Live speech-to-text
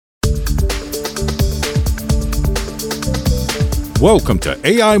Welcome to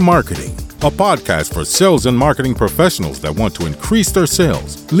AI Marketing, a podcast for sales and marketing professionals that want to increase their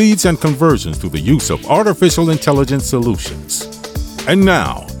sales, leads, and conversions through the use of artificial intelligence solutions. And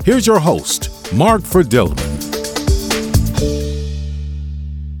now, here's your host, Mark Friedellman.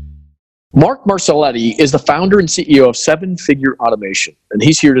 Mark Marcelletti is the founder and CEO of Seven Figure Automation, and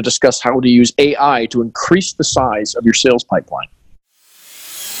he's here to discuss how to use AI to increase the size of your sales pipeline.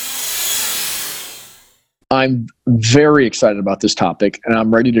 I'm very excited about this topic, and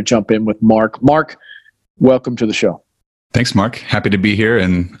I'm ready to jump in with Mark. Mark, welcome to the show. Thanks, Mark. Happy to be here,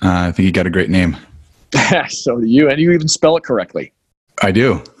 and I think you got a great name. So do you, and you even spell it correctly. I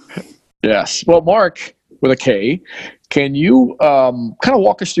do. Yes. Well, Mark, with a K, can you kind of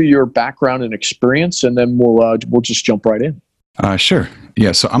walk us through your background and experience, and then we'll just jump right in. Sure.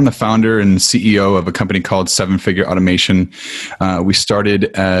 Yeah. So I'm the founder and CEO of a company called Seven Figure Automation. We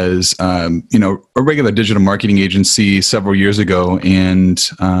started as a regular digital marketing agency several years ago, and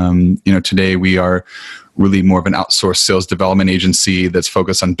today we are really more of an outsourced sales development agency that's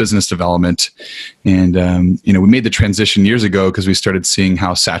focused on business development. And we made the transition years ago because we started seeing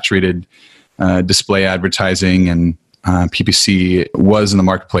how saturated display advertising and PPC was in the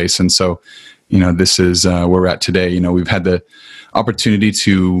marketplace, and so. This is where we're at today. We've had the opportunity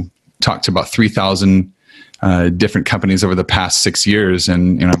to talk to about 3,000 different companies over the past 6 years.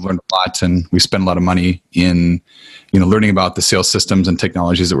 And, I've learned a lot, and we spend a lot of money in, learning about the sales systems and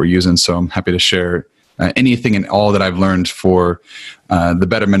technologies that we're using. So I'm happy to share anything and all that I've learned for the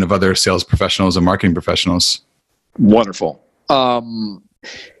betterment of other sales professionals and marketing professionals. Wonderful.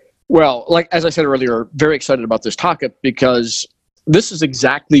 Well, as I said earlier, very excited about this topic because this is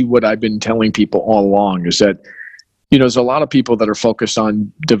exactly what I've been telling people all along, is that, there's a lot of people that are focused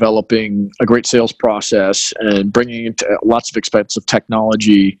on developing a great sales process and bringing in lots of expensive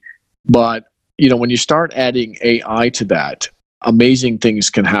technology. But, when you start adding AI to that, amazing things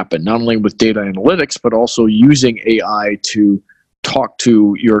can happen, not only with data analytics, but also using AI to talk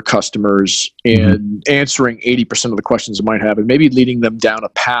to your customers and answering 80% of the questions they might have, and maybe leading them down a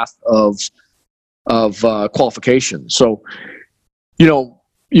path of qualification. So,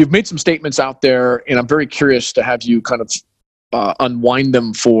 you've made some statements out there, and I'm very curious to have you kind of unwind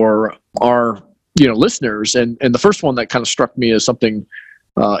them for our listeners. And the first one that kind of struck me as something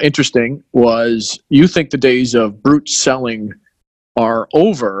interesting was you think the days of brute selling are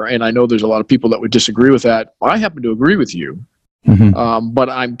over, and I know there's a lot of people that would disagree with that. I happen to agree with you, but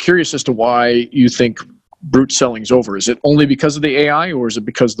I'm curious as to why you think brute selling is over. Is it only because of the AI, or is it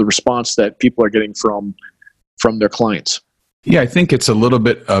because of the response that people are getting from their clients? Yeah, I think it's a little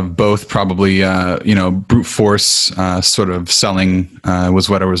bit of both, probably. Brute force sort of selling was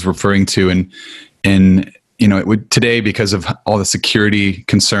what I was referring to, and it would today, because of all the security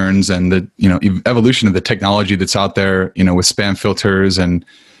concerns and the evolution of the technology that's out there, with spam filters and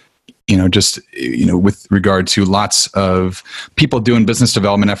with regard to lots of people doing business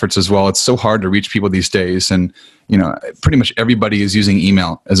development efforts as well. It's so hard to reach people these days, and pretty much everybody is using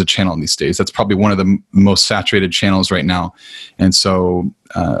email as a channel these days. That's probably one of the most saturated channels right now. And so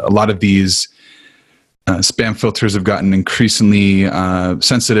a lot of these spam filters have gotten increasingly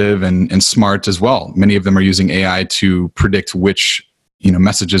sensitive and smart as well. Many of them are using AI to predict which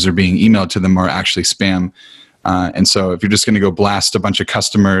messages are being emailed to them are actually spam. And so if you're just going to go blast a bunch of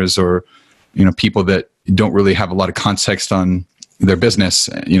customers or people that don't really have a lot of context on their business,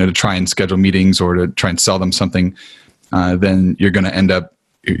 to try and schedule meetings or to try and sell them something, then you're going to end up,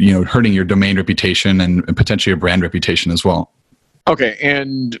 hurting your domain reputation and potentially your brand reputation as well. Okay.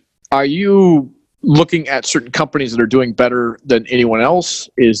 And are you looking at certain companies that are doing better than anyone else?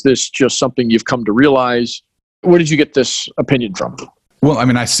 Is this just something you've come to realize? Where did you get this opinion from? Well,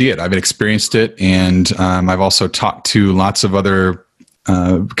 I see it. I've experienced it. And I've also talked to lots of other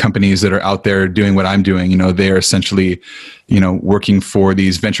companies that are out there doing what I'm doing. They're essentially, working for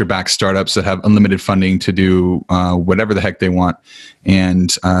these venture-backed startups that have unlimited funding to do whatever the heck they want. And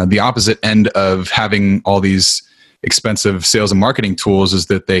the opposite end of having all these expensive sales and marketing tools is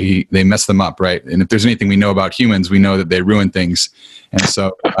that they mess them up, right? And if there's anything we know about humans, we know that they ruin things. And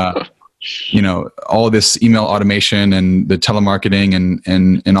so, all of this email automation and the telemarketing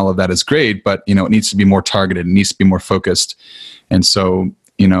and all of that is great, but, it needs to be more targeted. It needs to be more focused. And so,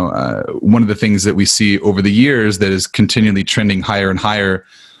 one of the things that we see over the years that is continually trending higher and higher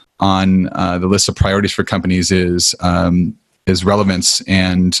on the list of priorities for companies is relevance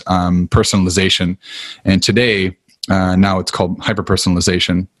and personalization. And today, Now it's called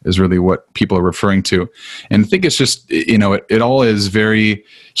hyper-personalization is really what people are referring to. And I think it's just, it all is very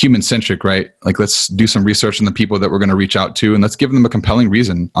human-centric, right? Like, let's do some research on the people that we're going to reach out to, and let's give them a compelling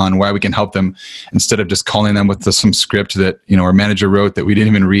reason on why we can help them, instead of just calling them with some script that, our manager wrote that we didn't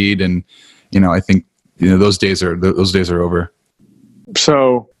even read. And, I think, those days are over.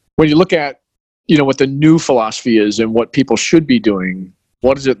 So when you look at, what the new philosophy is and what people should be doing,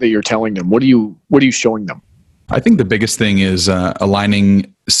 what is it that you're telling them? What are you showing them? I think the biggest thing is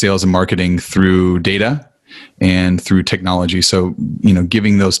aligning sales and marketing through data and through technology. So,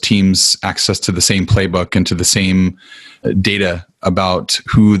 giving those teams access to the same playbook and to the same data about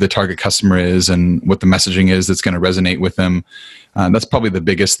who the target customer is and what the messaging is that's going to resonate with them. That's probably the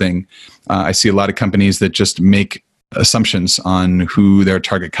biggest thing. I see a lot of companies that just make assumptions on who their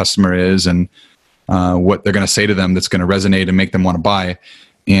target customer is and what they're going to say to them that's going to resonate and make them want to buy.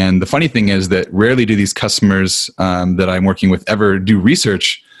 And the funny thing is that rarely do these customers that I'm working with ever do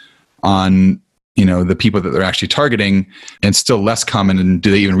research on, the people that they're actually targeting, and still less common. And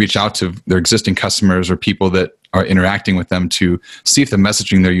do they even reach out to their existing customers or people that are interacting with them to see if the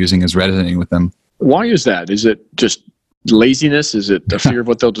messaging they're using is resonating with them? Why is that? Is it just laziness? Is it a fear of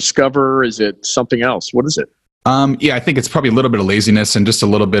what they'll discover? Is it something else? What is it? I think it's probably a little bit of laziness and just a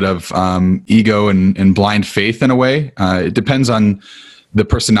little bit of ego and blind faith in a way. It depends on the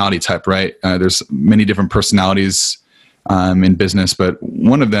personality type, right? There's many different personalities in business, but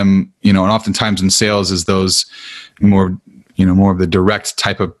one of them, and oftentimes in sales is those more of the direct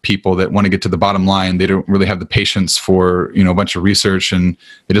type of people that want to get to the bottom line. They don't really have the patience for, a bunch of research, and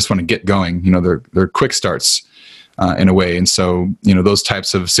they just want to get going. They're quick starts in a way. And so, those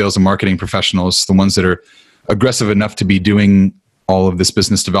types of sales and marketing professionals, the ones that are aggressive enough to be doing all of this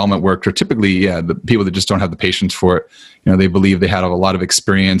business development work, are typically, the people that just don't have the patience for it. They believe they had a lot of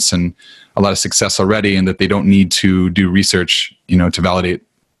experience and a lot of success already, and that they don't need to do research, to validate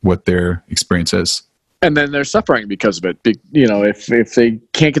what their experience is. And then they're suffering because of it. If they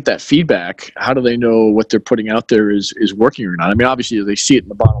can't get that feedback, how do they know what they're putting out there is working or not? I mean, obviously they see it in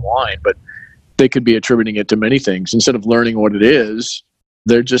the bottom line, but they could be attributing it to many things. Instead of learning what it is,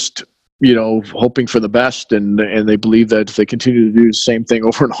 they're just hoping for the best, and they believe that if they continue to do the same thing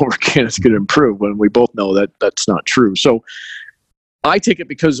over and over again, it's going to improve, when we both know that that's not true. So I take it,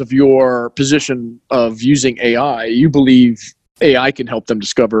 because of your position of using AI, you believe AI can help them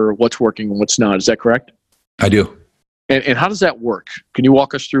discover what's working and what's not. Is that correct? I do. And how does that work? Can you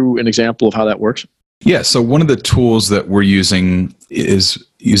walk us through an example of how that works? Yeah, so one of the tools that we're using is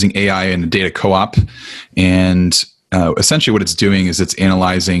using AI in a data co-op, and essentially what it's doing is it's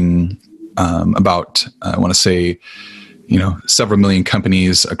analyzing about, I want to say, several million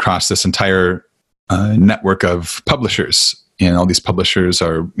companies across this entire network of publishers. And all these publishers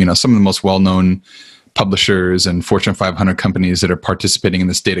are, some of the most well-known publishers and Fortune 500 companies that are participating in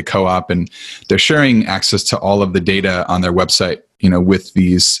this data co-op, and they're sharing access to all of the data on their website, with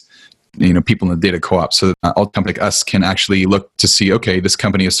these, people in the data co-op. So all companies like us can actually look to see, okay, this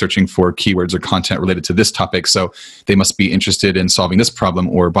company is searching for keywords or content related to this topic, so they must be interested in solving this problem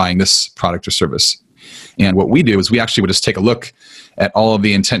or buying this product or service. And what we do is we actually would just take a look at all of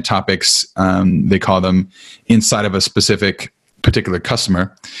the intent topics, they call them, inside of a specific particular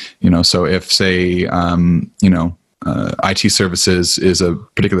customer. So if, say, IT services is a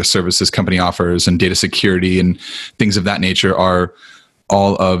particular service this company offers, and data security and things of that nature are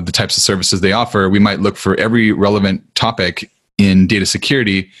all of the types of services they offer, we might look for every relevant topic in data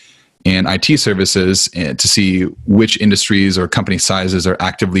security and IT services to see which industries or company sizes are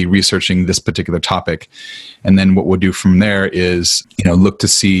actively researching this particular topic. And then what we'll do from there is, look to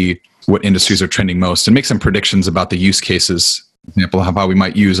see what industries are trending most and make some predictions about the use cases. For example, how we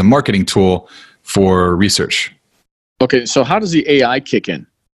might use a marketing tool for research. Okay, so how does the AI kick in?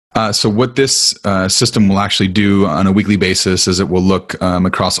 So what this system will actually do on a weekly basis is it will look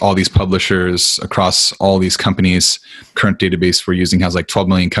across all these publishers, across all these companies. Current database we're using has like 12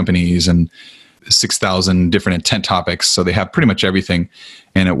 million companies and 6,000 different intent topics. So they have pretty much everything.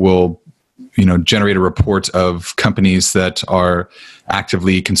 And it will, generate a report of companies that are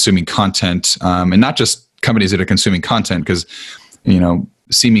actively consuming content, and not just companies that are consuming content, because,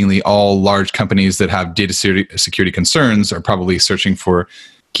 seemingly all large companies that have data security concerns are probably searching for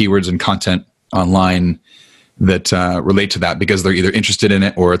keywords and content online that relate to that, because they're either interested in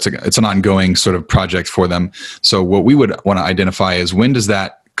it or it's an ongoing sort of project for them. So what we would want to identify is, when does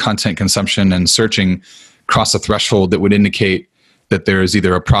that content consumption and searching cross a threshold that would indicate that there is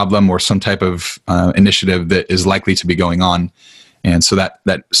either a problem or some type of initiative that is likely to be going on. And so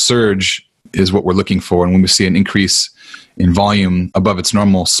that surge is what we're looking for. And when we see an increase in volume above its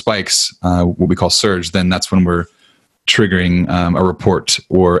normal spikes, what we call surge, then that's when we're triggering a report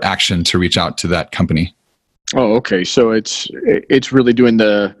or action to reach out to that company. Oh, okay. So it's really doing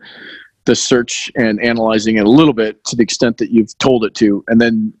the search and analyzing it a little bit to the extent that you've told it to, and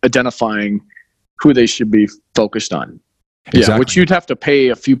then identifying who they should be focused on. Exactly. Yeah, which you'd have to pay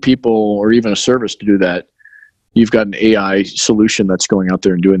a few people or even a service to do that. You've got an AI solution that's going out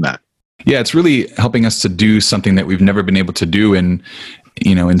there and doing that. Yeah, it's really helping us to do something that we've never been able to do in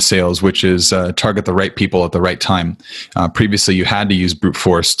sales, which is target the right people at the right time. Previously, you had to use brute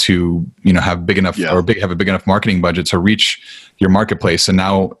force to have big enough have a big enough marketing budget to reach your marketplace. And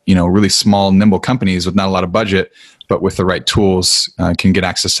now really small, nimble companies with not a lot of budget, but with the right tools, can get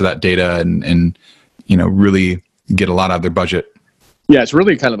access to that data and really get a lot out of their budget. Yeah, it's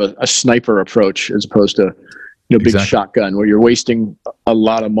really kind of a sniper approach as opposed to big Exactly. shotgun where you're wasting a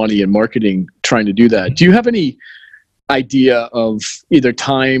lot of money in marketing trying to do that. Do you have any idea of either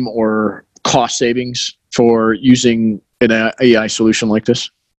time or cost savings for using an AI solution like this?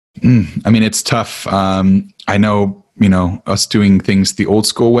 I mean, it's tough. I know, us doing things the old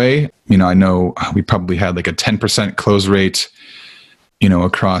school way, I know we probably had like a 10% close rate,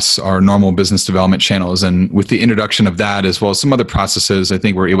 across our normal business development channels. And with the introduction of that, as well as some other processes, I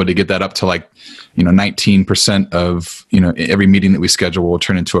think we're able to get that up to 19% of, every meeting that we schedule will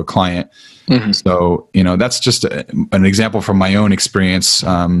turn into a client. Mm-hmm. So, that's just an example from my own experience.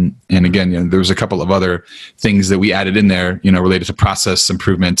 And again, there was a couple of other things that we added in there, related to process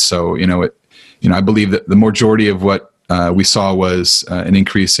improvements. So, I believe that the majority of what we saw was an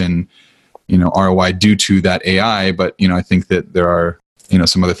increase in, ROI due to that AI. But, I think that there are,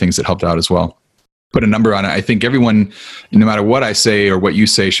 some other things that helped out as well. Put a number on it. I think everyone, no matter what I say or what you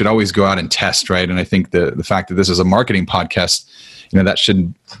say, should always go out and test, right? And I think the fact that this is a marketing podcast, that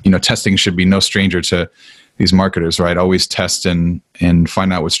should, testing should be no stranger to these marketers, right? Always test and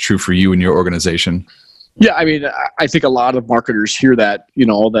find out what's true for you and your organization. Yeah, I mean, I think a lot of marketers hear that,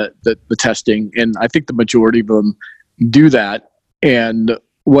 all that the testing, and I think the majority of them do that. And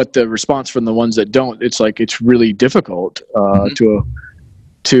what the response from the ones that don't, it's like it's really difficult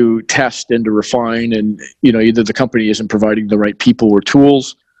to test and to refine, and either the company isn't providing the right people or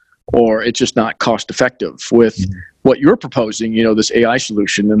tools, or it's just not cost effective with what you're proposing, this AI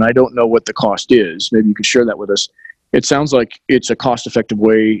solution. And I don't know what the cost is. Maybe you could share that with us. It sounds like it's a cost effective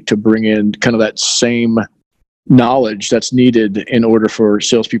way to bring in kind of that same knowledge that's needed in order for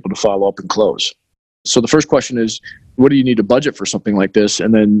salespeople to follow up and close. So the first question is, what do you need to budget for something like this?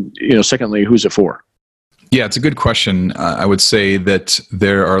 And then, secondly, who's it for? Yeah, it's a good question. I would say that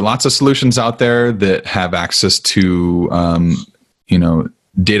there are lots of solutions out there that have access to,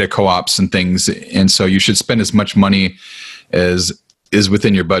 data co-ops and things. And so you should spend as much money as is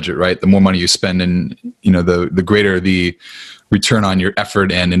within your budget, right? The more money you spend, and the greater the return on your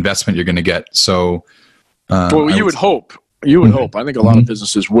effort and investment you're going to get. So, you would hope. You would hope. I think a lot of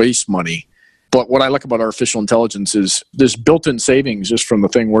businesses waste money. But what I like about artificial intelligence is there's built-in savings just from the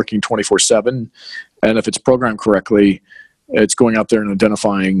thing working 24/7. And if it's programmed correctly, it's going out there and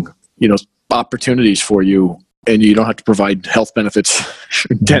identifying, opportunities for you. And you don't have to provide health benefits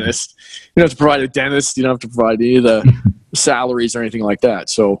for dentists. You don't have to provide a dentist. You don't have to provide any of the salaries or anything like that.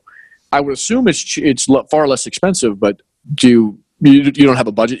 So I would assume it's far less expensive. But you don't have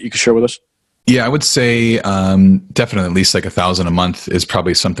a budget you can share with us? Yeah, I would say definitely at least like $1,000 a month is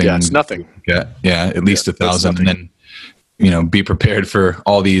probably something. Yeah, it's nothing. Yeah, at least 1,000, and then be prepared for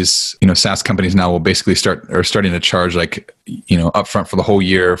all these. SaaS companies now will basically starting to charge upfront for the whole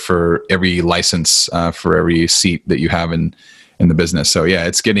year for every license for every seat that you have in the business. So yeah,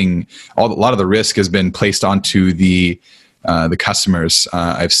 it's getting a lot of the risk has been placed onto the customers.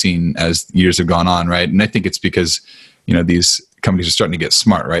 I've seen as years have gone on, right? And I think it's because these companies are starting to get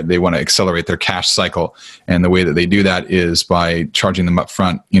smart, right? They want to accelerate their cash cycle. And the way that they do that is by charging them up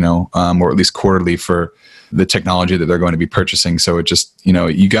front, or at least quarterly for the technology that they're going to be purchasing. So it just,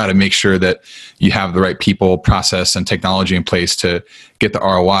 you got to make sure that you have the right people, process, and technology in place to get the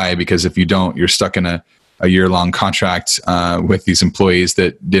ROI, because if you don't, you're stuck in a year-long contract with these employees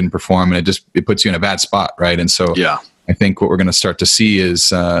that didn't perform, and it puts you in a bad spot, right? And so yeah. I think what we're going to start to see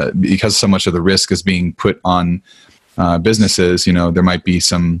is because so much of the risk is being put on businesses, there might be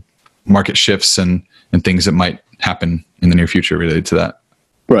some market shifts and things that might happen in the near future related to that.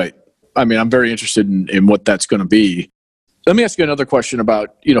 Right. I mean, I'm very interested in what that's going to be. Let me ask you another question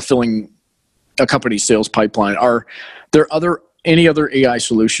about, filling a company's sales pipeline. Are there any other AI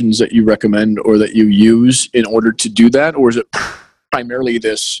solutions that you recommend or that you use in order to do that? Or is it primarily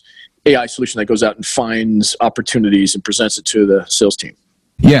this AI solution that goes out and finds opportunities and presents it to the sales team?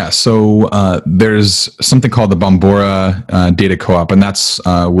 Yeah, so there's something called the Bombora Data Co-op, and that's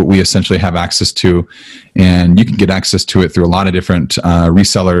what we essentially have access to. And you can get access to it through a lot of different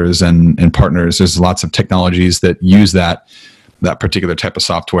resellers and partners. There's lots of technologies that use that particular type of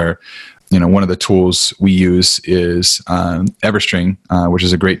software. One of the tools we use is Everstring, which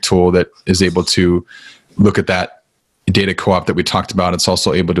is a great tool that is able to look at that data co-op that we talked about. It's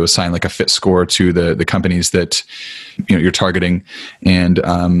also able to assign like a fit score to the companies that you're targeting, and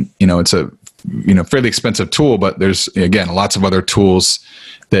it's a fairly expensive tool, but there's again lots of other tools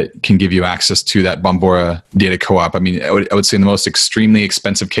that can give you access to that Bombora data co-op. I mean, I would say in the most extremely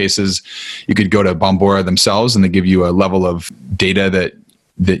expensive cases, you could go to Bombora themselves and they give you a level of data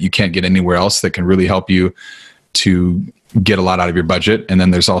that you can't get anywhere else that can really help you to get a lot out of your budget. And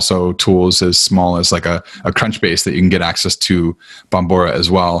then there's also tools as small as like a Crunchbase that you can get access to Bombora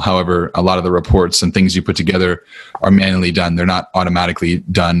as well. However, a lot of the reports and things you put together are manually done. They're not automatically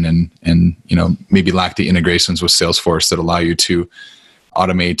done, and maybe lack the integrations with Salesforce that allow you to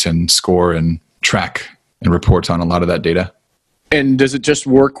automate and score and track and report on a lot of that data. And does it just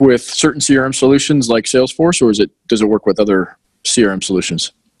work with certain CRM solutions like Salesforce, or does it work with other CRM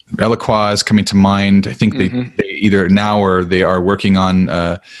solutions? Eloqua is coming to mind. I think they either now or they are working on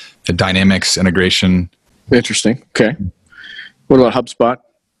a Dynamics integration. Interesting. Okay. What about HubSpot?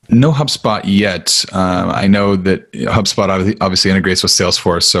 No HubSpot yet. I know that HubSpot obviously integrates with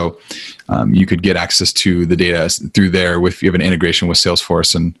Salesforce, so you could get access to the data through there if you have an integration with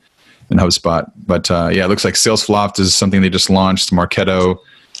Salesforce and HubSpot. But it looks like Salesloft is something they just launched. Marketo.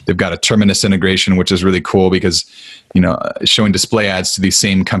 They've got a Terminus integration, which is really cool because, showing display ads to these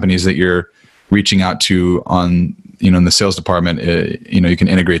same companies that you're reaching out to on, in the sales department, you can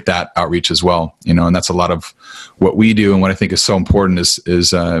integrate that outreach as well, and that's a lot of what we do. And what I think is so important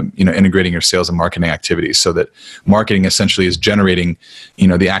is integrating your sales and marketing activities so that marketing essentially is generating,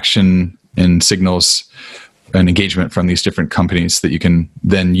 the action and signals and engagement from these different companies that you can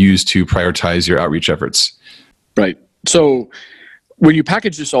then use to prioritize your outreach efforts. Right. So, when you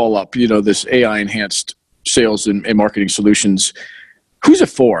package this all up, this AI-enhanced sales and marketing solutions, who's it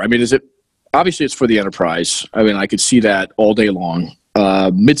for? I mean, obviously it's for the enterprise. I mean, I could see that all day long.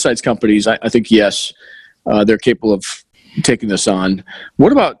 Mid-sized companies, I think, yes, they're capable of taking this on.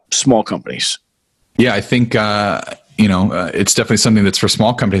 What about small companies? Yeah, I think, it's definitely something that's for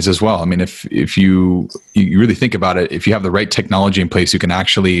small companies as well. I mean, if you really think about it, if you have the right technology in place, you can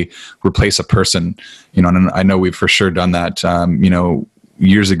actually replace a person, and I know we've for sure done that.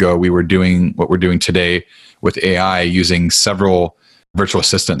 Years ago, we were doing what we're doing today with AI using several virtual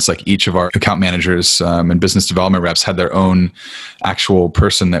assistants. Like each of our account managers and business development reps had their own actual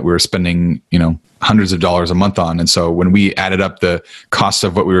person that we were spending, hundreds of dollars a month on. And so when we added up the cost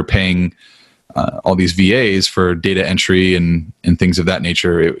of what we were paying all these VAs for data entry and things of that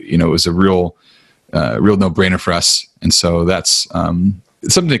nature, it was a real no-brainer for us. And so that's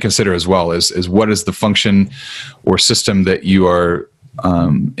something to consider as well, is what is the function or system that you are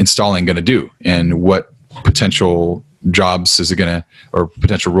installing going to do, and what potential jobs is it going to, or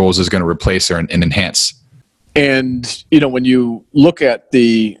potential roles is going to replace or and enhance. And, when you look at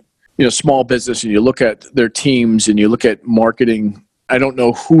the, small business and you look at their teams and you look at marketing, I don't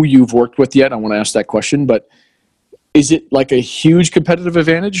know who you've worked with yet. I want to ask that question, but is it like a huge competitive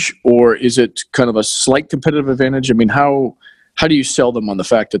advantage, or is it kind of a slight competitive advantage? I mean, how do you sell them on the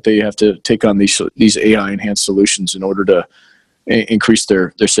fact that they have to take on these AI enhanced solutions in order to increase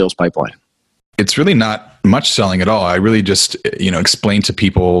their sales pipeline? It's really not much selling at all. I really just, explain to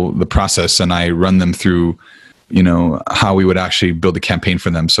people the process, and I run them through, how we would actually build a campaign for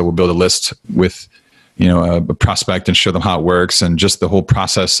them. So we'll build a list with, a prospect and show them how it works, and just the whole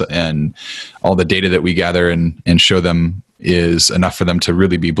process and all the data that we gather and show them is enough for them to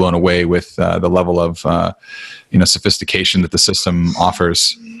really be blown away with the level of, sophistication that the system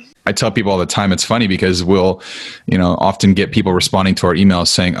offers. I tell people all the time, it's funny because we'll, often get people responding to our emails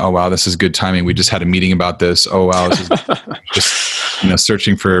saying, "Oh, wow, this is good timing. We just had a meeting about this. Oh, wow, this is just,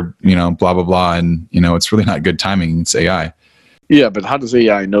 searching for, blah, blah, blah." And, it's really not good timing. It's AI. Yeah, but how does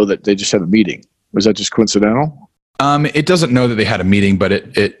AI know that they just had a meeting? Was that just coincidental? It doesn't know that they had a meeting, but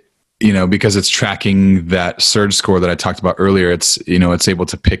it because it's tracking that surge score that I talked about earlier, it's able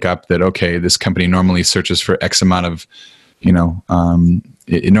to pick up that, okay, this company normally searches for X amount of,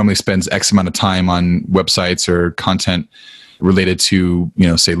 it normally spends X amount of time on websites or content related to,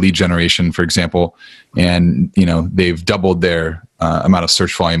 say lead generation, for example. And, they've doubled their amount of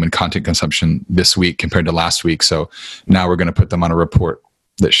search volume and content consumption this week compared to last week. So now we're going to put them on a report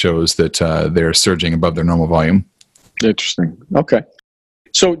that shows that they're surging above their normal volume. Interesting. Okay.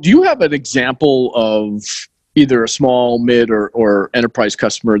 So do you have an example of either a small, mid, or enterprise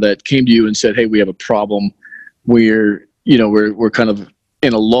customer that came to you and said, "Hey, we have a problem. We're kind of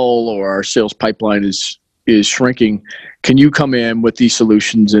in a lull, or our sales pipeline is shrinking. Can you come in with these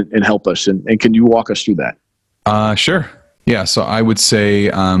solutions and help us? And can you walk us through that?" Sure. Yeah. So I would say,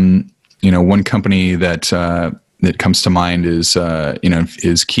 one company that comes to mind is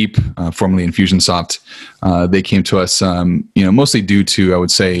Keep, formerly Infusionsoft. They came to us, mostly due to, I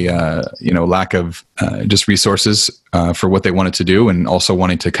would say, lack of just resources for what they wanted to do, and also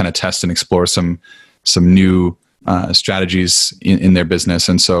wanting to kind of test and explore some new strategies in their business.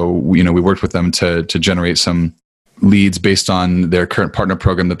 And so, we worked with them to generate some leads based on their current partner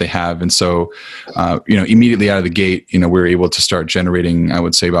program that they have. And so, immediately out of the gate, we were able to start generating, I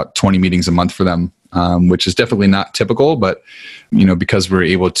would say, about 20 meetings a month for them, which is definitely not typical, but, because we're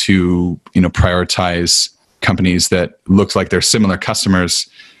able to, prioritize companies that looked like they're similar customers,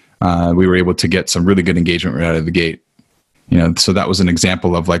 we were able to get some really good engagement right out of the gate. So that was an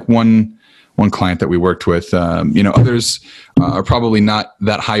example of like one client that we worked with. Others are probably not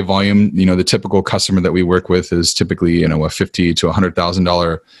that high volume. The typical customer that we work with is typically, a $50,000 to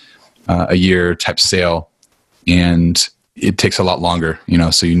 $100,000 a year type sale, and it takes a lot longer.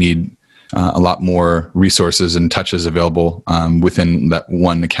 So you need a lot more resources and touches available within that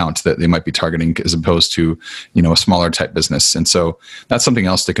one account that they might be targeting, as opposed to a smaller type business. And so that's something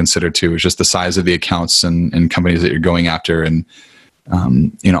else to consider too, is just the size of the accounts and companies that you're going after, and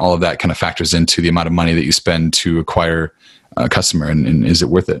all of that kind of factors into the amount of money that you spend to acquire a customer, and is it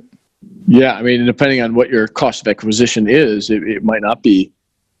worth it? Yeah, I mean, depending on what your cost of acquisition is, it might not be.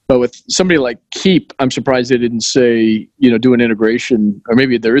 But with somebody like Keep, I'm surprised they didn't say, do an integration, or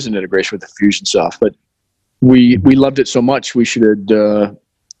maybe there is an integration with Infusionsoft. But we loved it so much, we should do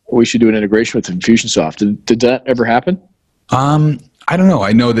an integration with Infusionsoft. Did that ever happen? I don't know.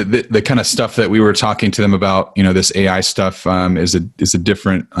 I know that the kind of stuff that we were talking to them about, this AI stuff, is a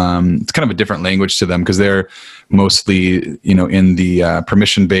different, it's kind of a different language to them, because they're mostly, in the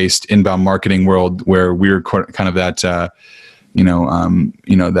permission-based inbound marketing world, where we're kind of that,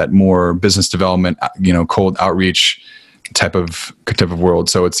 that more business development, cold outreach type of world.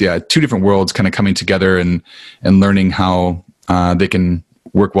 So it's, two different worlds kind of coming together and learning how they can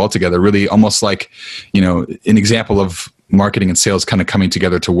work well together. Really almost like, an example of marketing and sales kind of coming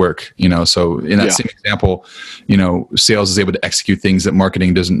together to work, so in that same example, sales is able to execute things that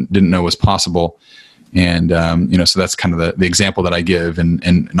marketing didn't know was possible. And, so that's kind of the example that I give,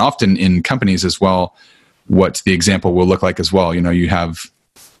 and often in companies as well, what the example will look like as well. You have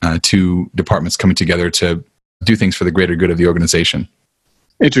two departments coming together to do things for the greater good of the organization.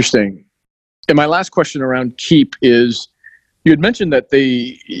 Interesting. And my last question around Keep is, you had mentioned that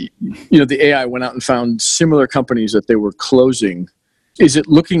the AI went out and found similar companies that they were closing. Is it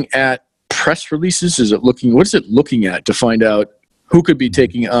looking at press releases? What is it looking at to find out who could be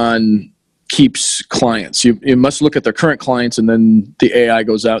taking on Keep's clients? You must look at their current clients, and then the AI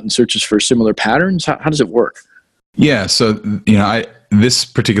goes out and searches for similar patterns. How does it work? Yeah. So, this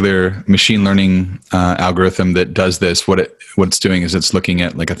particular machine learning algorithm that does this, what it's doing is it's looking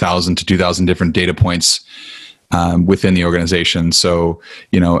at like 1,000 to 2,000 different data points within the organization. So,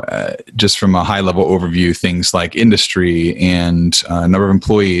 just from a high level overview, things like industry and number of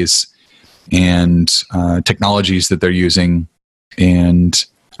employees and technologies that they're using, and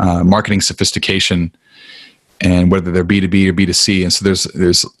marketing sophistication, and whether they're B2B or B2C. And so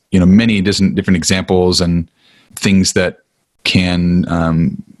there's many different examples and things that can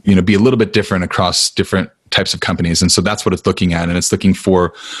be a little bit different across different types of companies. And so that's what it's looking at, and it's looking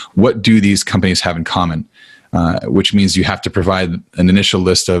for, what do these companies have in common? Which means you have to provide an initial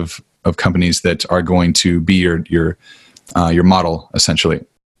list of companies that are going to be your model, essentially.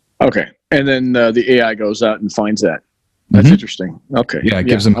 Okay, and then the AI goes out and finds that. That's interesting. Okay, yeah, it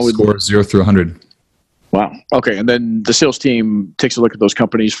gives them a score 0 through 100. Wow. Okay, and then the sales team takes a look at those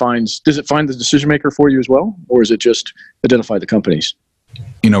companies. Does it find the decision maker for you as well, or is it just identify the companies?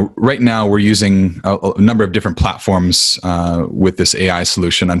 Right now we're using a number of different platforms with this AI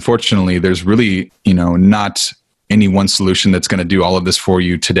solution. Unfortunately, there's really, not any one solution that's going to do all of this for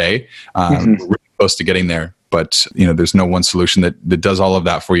you today. We're really close to getting there, but there's no one solution that does all of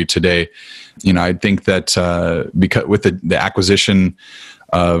that for you today. I think that because with the acquisition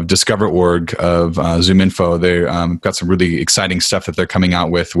of Discover.org, of ZoomInfo, they got some really exciting stuff that they're coming out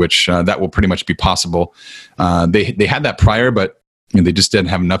with, which that will pretty much be possible. They had that prior, but they just didn't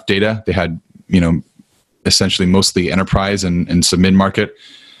have enough data. They had, essentially mostly enterprise and some mid-market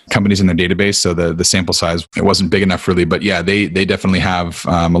companies in their database. So the sample size, it wasn't big enough really, but yeah, they definitely have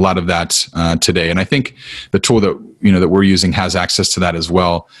a lot of that today. And I think the tool that we're using has access to that as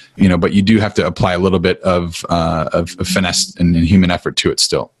well, but you do have to apply a little bit of finesse and human effort to it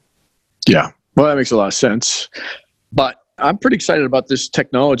still. Yeah. Well, that makes a lot of sense. But I'm pretty excited about this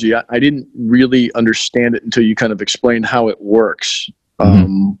technology. I didn't really understand it until you kind of explained how it works.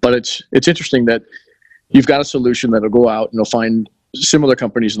 But it's interesting that you've got a solution that'll go out and it'll find similar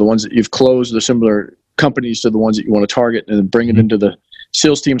companies to the ones that you've closed, the similar companies to the ones that you want to target, and then bring it into the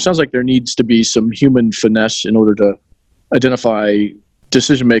sales team. Sounds like there needs to be some human finesse in order to identify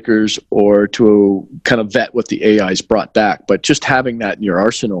decision makers or to kind of vet what the AI's brought back. But just having that in your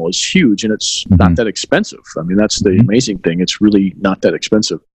arsenal is huge, and it's not that expensive. I mean, that's the amazing thing. It's really not that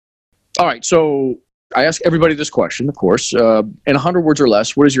expensive. All right, so I ask everybody this question, of course. In 100 words or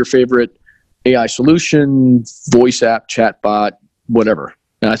less, what is your favorite AI solution, voice app, chatbot, whatever?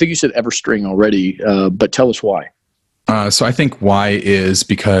 And I think you said EverString already, but tell us why. So I think why is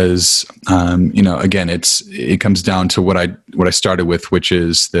because, again, it comes down to what I started with, which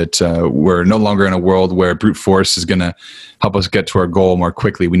is that we're no longer in a world where brute force is going to help us get to our goal more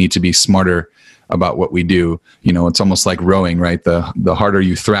quickly. We need to be smarter about what we do. It's almost like rowing, right? The harder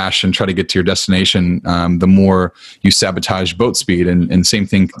you thrash and try to get to your destination, the more you sabotage boat speed. And same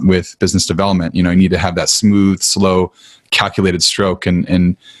thing with business development. You need to have that smooth, slow, calculated stroke.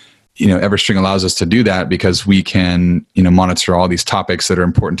 And EverString allows us to do that because we can, monitor all these topics that are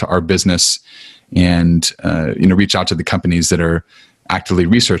important to our business and, reach out to the companies that are actively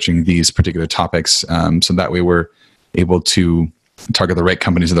researching these particular topics. So that way we're able to target the right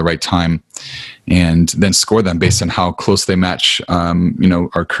companies at the right time and then score them based on how close they match,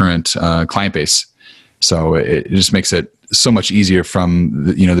 our current client base. So it just makes it so much easier from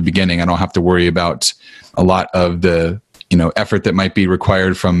the beginning. I don't have to worry about a lot of the effort that might be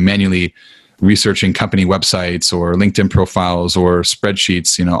required from manually researching company websites or LinkedIn profiles or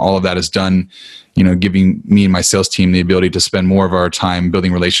spreadsheets. All of that is done, giving me and my sales team the ability to spend more of our time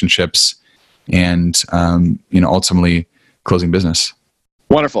building relationships and, ultimately closing business.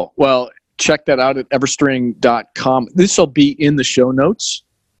 Wonderful. Well, check that out at everstring.com. This will be in the show notes.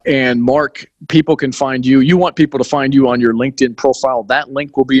 And Mark, people can find you. You want people to find you on your LinkedIn profile. That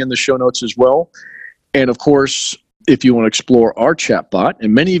link will be in the show notes as well. And of course, if you want to explore our chatbot,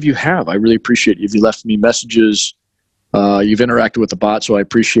 and many of you have, I really appreciate it. If you left me messages, you've interacted with the bot, so I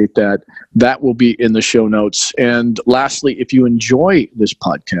appreciate that. That will be in the show notes. And lastly, if you enjoy this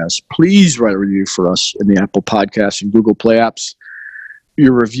podcast, please write a review for us in the Apple Podcasts and Google Play apps.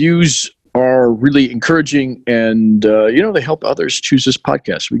 Your reviews are really encouraging, and they help others choose this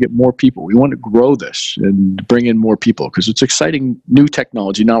podcast. We get more people. We want to grow this and bring in more people because it's exciting new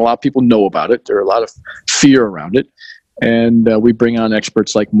technology. Not a lot of people know about it. There are a lot of fear around it, and we bring on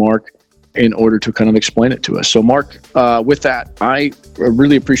experts like Mark in order to kind of explain it to us. So Mark, with that, I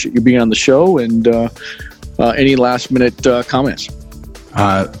really appreciate you being on the show, and any last minute comments?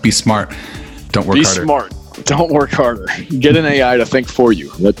 Be smart. Don't work harder. Be smart. Don't work harder. Get an AI to think for you.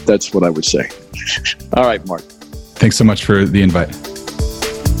 That's what I would say. All right, Mark. Thanks so much for the invite.